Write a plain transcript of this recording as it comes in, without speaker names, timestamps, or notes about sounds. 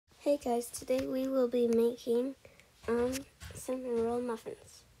Hey guys, today we will be making cinnamon roll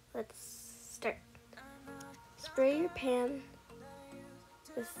muffins. Let's start. Spray your pan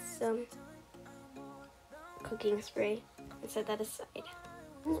with some cooking spray and set that aside.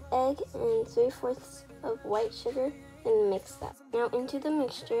 An egg and 3/4 of white sugar and mix that. Now into the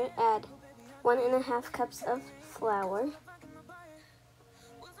mixture add 1.5 cups of flour,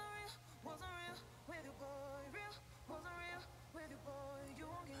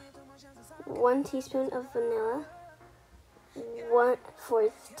 1 teaspoon of vanilla,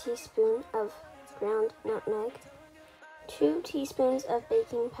 1/4 teaspoon of ground nutmeg, 2 teaspoons of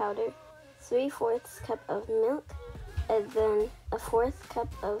baking powder, 3/4 cup of milk, and then 1/4 cup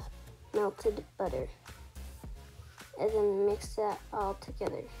of melted butter. And then mix that all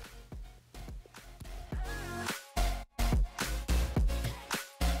together.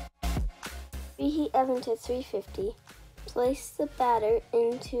 Preheat oven to 350. Place the batter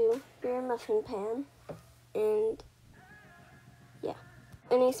into your muffin pan and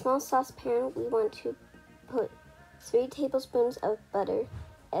in a small saucepan we want to put 3 tablespoons of butter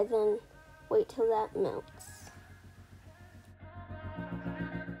and then wait till that melts.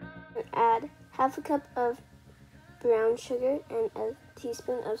 And add 1/2 cup of brown sugar and a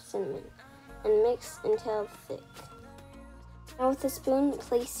teaspoon of cinnamon and mix until thick. Now with a spoon,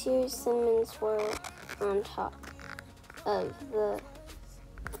 place your cinnamon swirl on top of the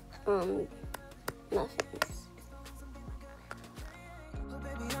muffins.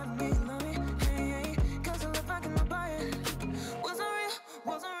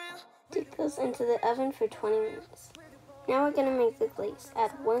 Take those into the oven for 20 minutes. Now we're going to make the glaze.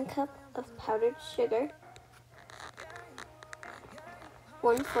 Add 1 cup of powdered sugar,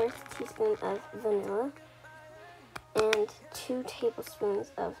 1/4 teaspoon of vanilla, and 2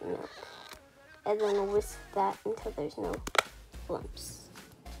 tablespoons of milk. And then whisk that until there's no lumps.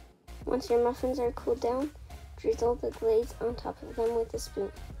 Once your muffins are cooled down, drizzle the glaze on top of them with a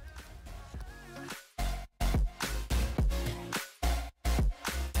spoon.